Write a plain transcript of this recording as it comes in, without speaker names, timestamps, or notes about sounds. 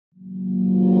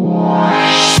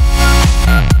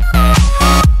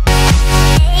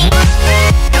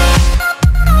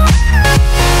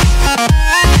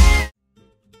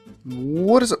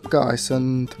guys,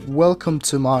 and welcome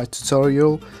to my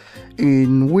tutorial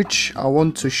in which I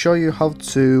want to show you how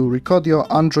to record your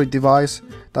Android device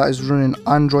that is running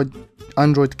Android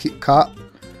KitKat.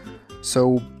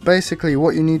 So basically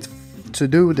what you need to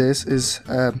do this is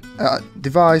a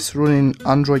device running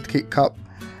Android KitKat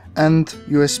and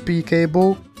USB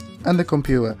cable and the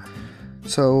computer.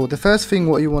 So the first thing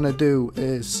what you want to do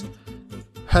is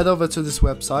head over to this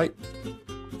website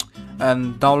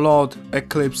and download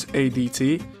Eclipse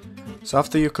ADT. So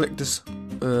after you click this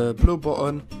blue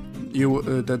button,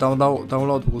 the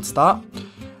download will start,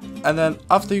 and then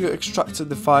after you extracted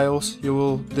the files, you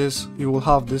will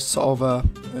have this sort of a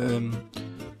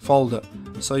folder.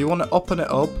 So you want to open it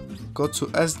up, go to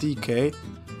SDK,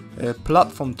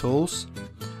 platform tools,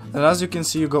 and as you can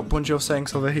see, you got a bunch of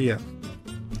settings over here.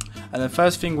 And the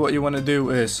first thing what you want to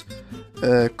do is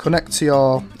connect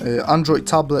your Android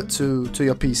tablet to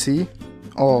your PC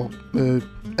or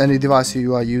any device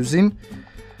you are using.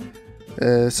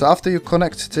 So after you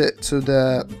connect it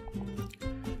to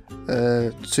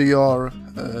your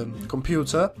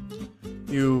computer,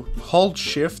 you hold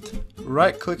Shift,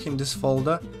 right click in this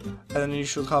folder, and then you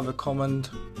should have a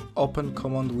open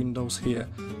command windows here.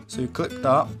 So you click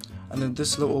that, and then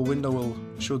this little window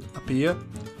should appear.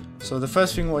 So the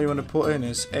first thing what you want to put in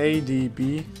is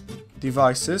ADB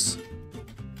devices,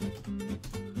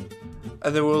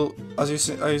 and they will, as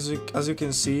you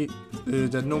can see,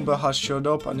 the number has showed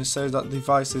up and it says that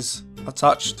device is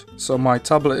attached. So my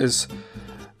tablet is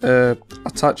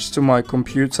attached to my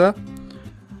computer.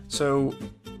 So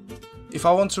if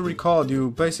I want to record, you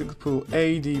basically put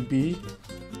ADB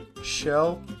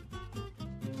shell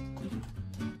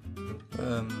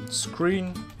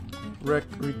screen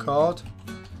record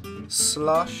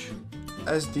slash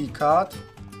SD card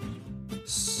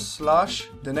slash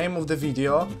the name of the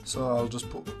video, so I'll just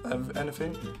put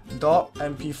anything,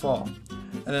 .mp4,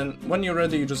 and then when you're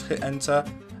ready you just hit enter,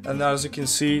 and as you can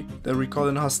see the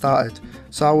recording has started.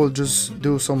 So I will just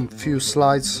do some few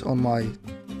slides on my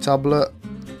tablet,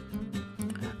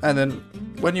 and then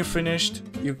when you're finished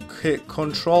you hit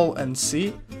Ctrl and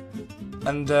C,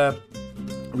 and the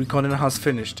recording has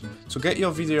finished. To get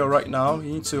your video right now,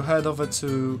 you need to head over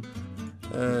to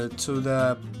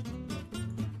the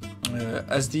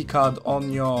SD card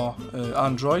on your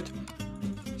Android.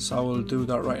 So I will do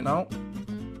that right now.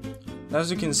 And as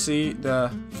you can see,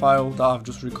 the file that I've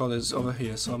just recorded is over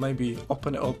here, so maybe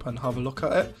open it up and have a look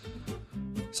at it.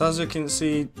 So as you can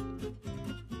see,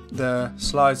 the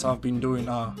slides I've been doing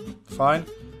are fine.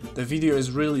 The video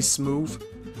is really smooth,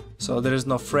 so there is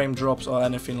no frame drops or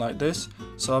anything like this.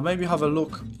 So maybe have a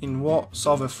look in what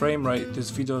sort of a frame rate this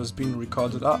video has been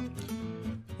recorded at.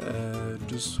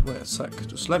 Just wait a sec,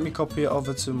 just let me copy it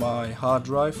over to my hard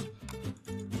drive,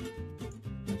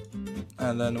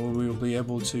 and then we will be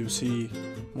able to see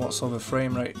what sort of a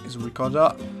frame rate is recorded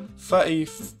at.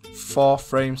 34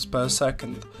 frames per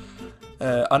second.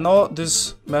 I know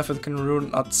this method can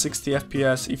run at 60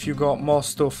 FPS if you got more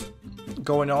stuff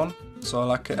going on, so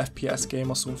like a FPS game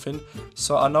or something.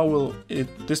 So I know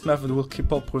this method will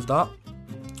keep up with that.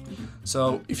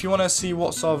 So if you want to see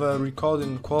what sort of a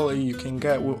recording quality you can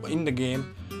get in the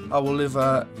game, I will leave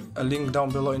a link down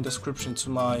below in the description to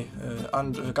my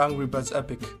Angry Birds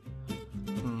Epic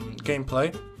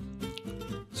gameplay,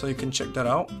 so you can check that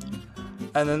out.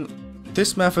 And then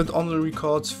this method only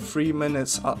records 3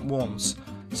 minutes at once.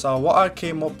 So what I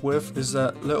came up with is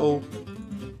a little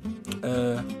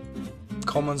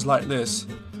commands like this.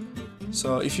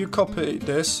 So if you copy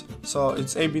this, so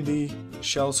it's ABD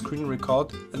shell screen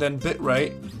record, and then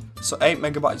bitrate, so 8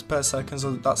 megabytes per second,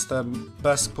 so that's the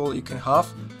best quality you can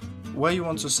have. Where you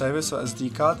want to save it, so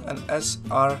SD card and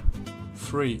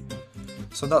SR3,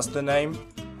 so that's the name.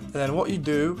 And then what you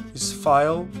do is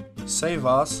file, save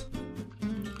as,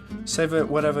 save it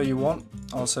wherever you want.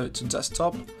 I'll save it to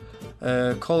desktop,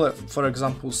 call it for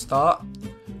example start,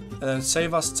 and then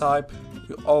save as type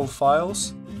all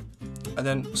files, and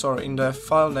then in the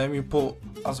file name you put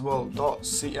as well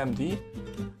 .cmd,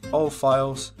 all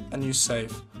files, and you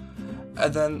save.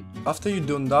 And then after you've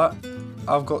done that,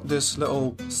 I've got this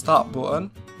little start button.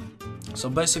 So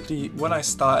basically when I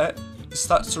start it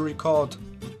starts to record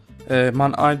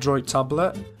my Android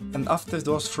tablet, and after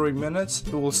those 3 minutes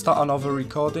it will start another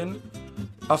recording.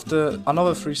 After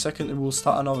another 3 seconds it will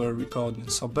start another recording.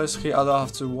 So basically I don't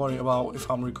have to worry about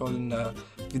if I'm recording a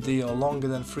video longer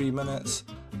than 3 minutes,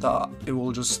 that it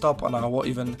will just stop and I won't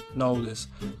even notice.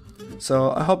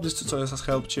 So I hope this tutorial has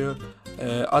helped you.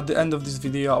 At the end of this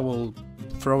video I will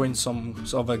throw in some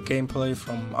sort of a gameplay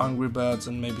from Angry Birds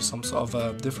and maybe some sort of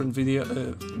a different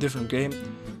game.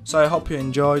 So I hope you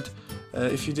enjoyed.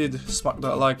 If you did, smack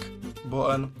that like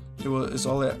button, is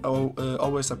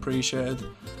always appreciated.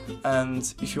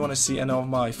 And if you want to see any of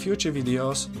my future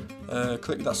videos,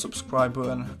 click that subscribe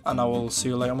button, and I will see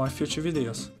you later on my future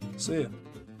videos. See ya.